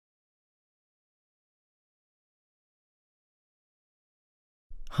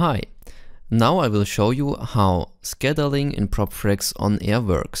Hi, now I will show you how scheduling in ProppFrexx On Air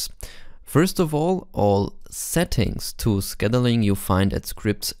works. First of all settings to scheduling you find at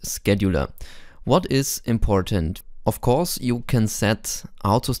Scripts Scheduler. What is important? Of course, you can set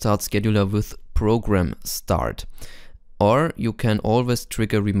Auto Start Scheduler with Program Start, or you can always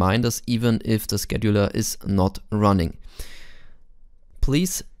trigger reminders even if the scheduler is not running.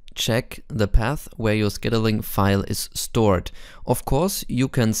 Please check the path where your scheduling file is stored. Of course, you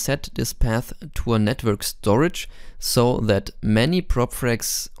can set this path to a network storage so that many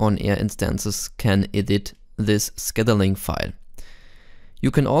ProppFrexx On Air instances can edit this scheduling file. You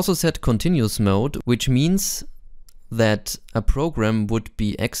can also set continuous mode, which means that a program would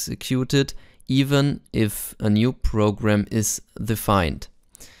be executed even if a new program is defined.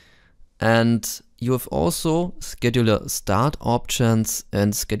 And you have also scheduler start options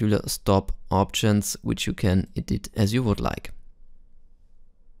and scheduler stop options, which you can edit as you would like.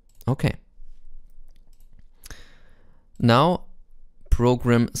 Okay. Now,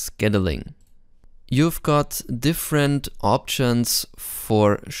 program scheduling. You've got different options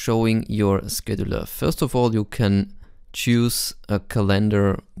for showing your scheduler. First of all, you can choose a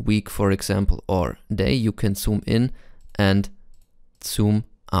calendar week, for example, or day. You can zoom in and zoom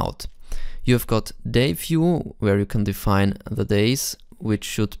out. You've got day view, where you can define the days which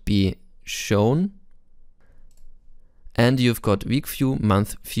should be shown. And you've got week view,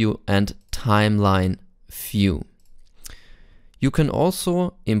 month view, and timeline view. You can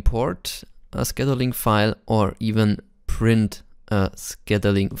also import a scheduling file or even print a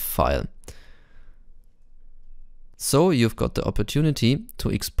scheduling file. So you've got the opportunity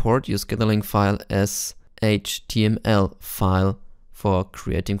to export your scheduling file as HTML file for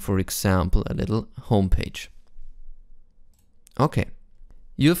creating, for example, a little homepage. Okay.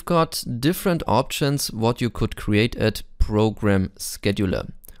 You've got different options what you could create at Program Scheduler.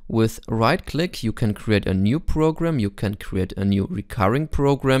 With right click you can create a new program, you can create a new recurring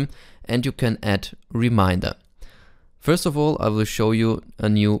program, and you can add reminder. First of all, I will show you a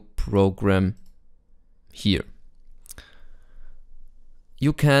new program here.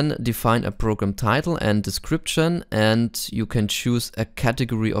 You can define a program title and description, and you can choose a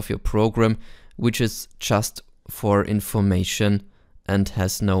category of your program which is just for information and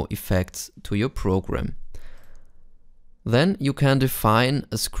has no effects to your program. Then you can define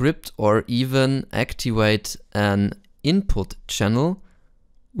a script or even activate an input channel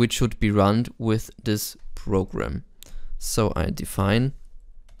which should be run with this program. So I define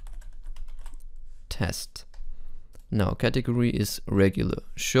test. Now category is regular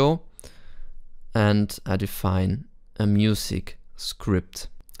show, and I define a music script.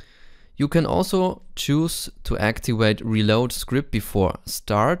 You can also choose to activate reload script before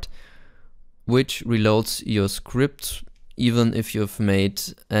start, which reloads your script even if you've made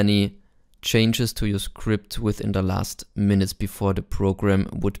any changes to your script within the last minutes before the program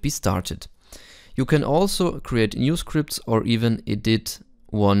would be started. You can also create new scripts or even edit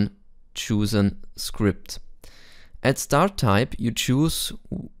one chosen script. At start type, you choose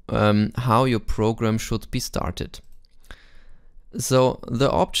how your program should be started. So the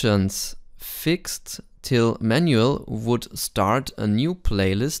options fixed till manual would start a new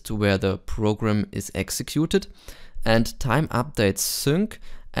playlist where the program is executed, and time update sync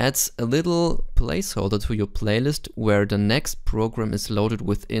adds a little placeholder to your playlist where the next program is loaded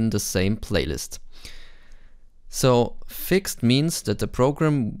within the same playlist. So fixed means that the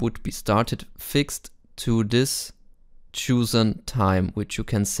program would be started fixed to this chosen time, which you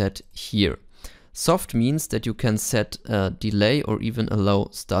can set here. Soft means that you can set a delay or even allow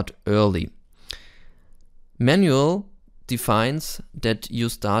start early. Manual defines that you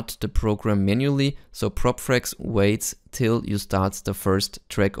start the program manually, so ProppFrexx waits till you start the first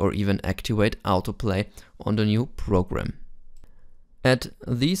track or even activate autoplay on the new program. At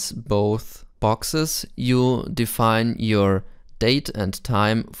these both boxes you define your date and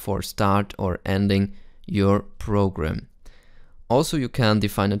time for start or ending your program. Also, you can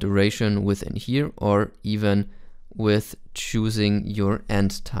define a duration within here or even with choosing your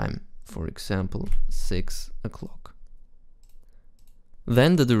end time, for example 6 o'clock.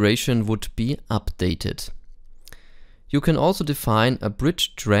 Then the duration would be updated. You can also define a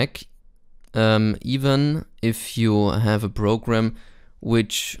bridge track even if you have a program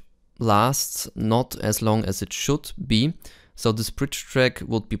which lasts not as long as it should be. So this bridge track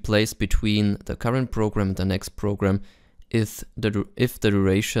would be placed between the current program and the next program if the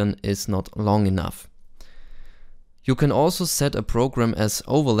duration is not long enough. You can also set a program as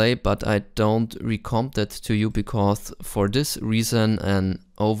overlay, but I don't recommend that to you because for this reason an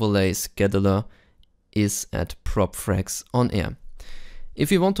overlay scheduler is at ProppFrexx On Air.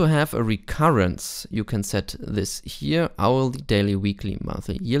 If you want to have a recurrence, you can set this here, hourly, daily, weekly,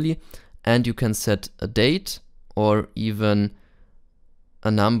 monthly, yearly, and you can set a date or even a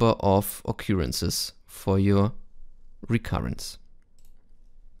number of occurrences for your recurrence.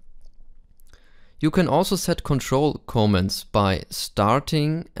 You can also set control comments by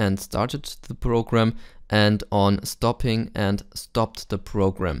starting and started the program and on stopping and stopped the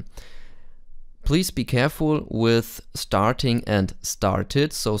program. Please be careful with starting and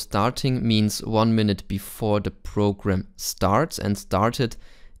started. So starting means 1 minute before the program starts, and started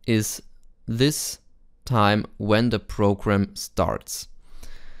is this time when the program starts.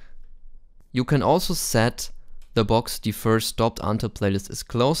 You can also set the box defer stopped until playlist is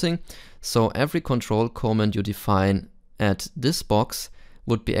closing. So every control command you define at this box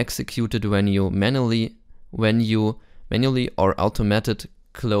would be executed when you manually or automated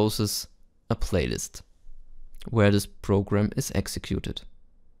closes a playlist where this program is executed.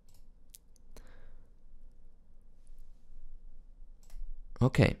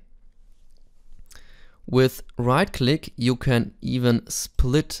 Okay. With right click you can even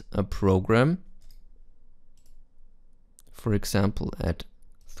split a program, for example at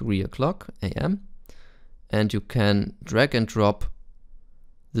 3 o'clock AM, and you can drag and drop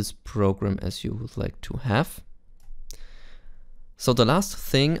this program as you would like to have. So the last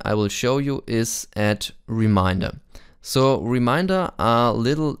thing I will show you is add reminder. So reminder are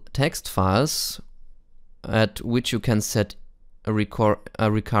little text files at which you can set a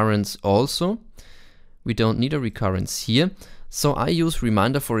recurrence also. We don't need a recurrence here. So I use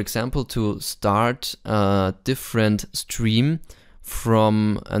reminder, for example, to start a different stream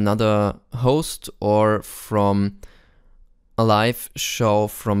from another host or from a live show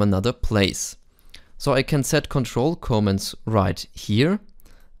from another place. So I can set control comments right here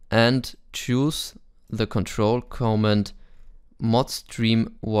and choose the control command mod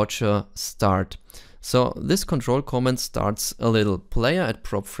stream watcher start. So this control command starts a little player at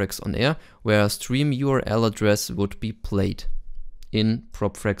ProppFrexx On Air where a stream URL address would be played in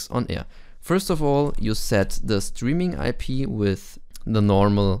ProppFrexx On Air. First of all, you set the streaming IP with the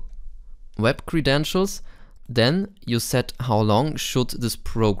normal web credentials. Then you set how long should this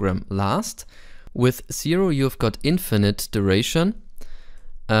program last. With 0 you've got infinite duration,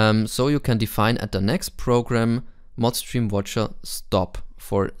 so you can define at the next program mod stream watcher stop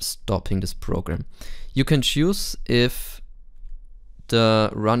for stopping this program. You can choose if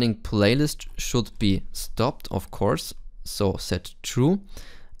the running playlist should be stopped, of course, so set true,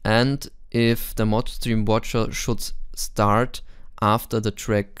 and if the mod stream watcher should start after the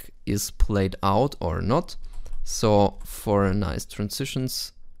track is played out or not. So for nice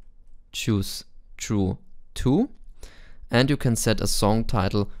transitions, choose true too, and you can set a song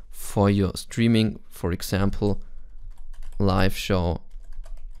title for your streaming, for example live show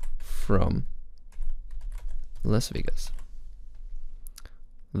from Las Vegas.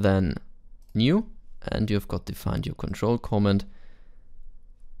 Then new, and you've got defined your control command,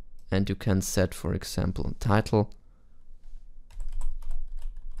 and you can set, for example, title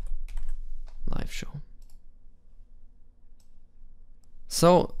live show.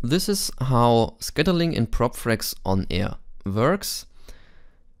 So this is how scheduling in ProppFrexx On Air works.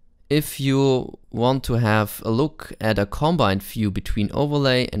 If you want to have a look at a combined view between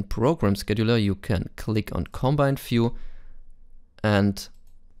overlay and program scheduler, you can click on combined view and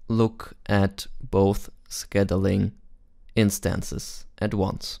look at both scheduling instances at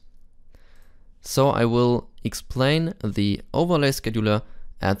once. So I will explain the overlay scheduler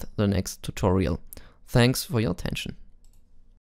at the next tutorial. Thanks for your attention.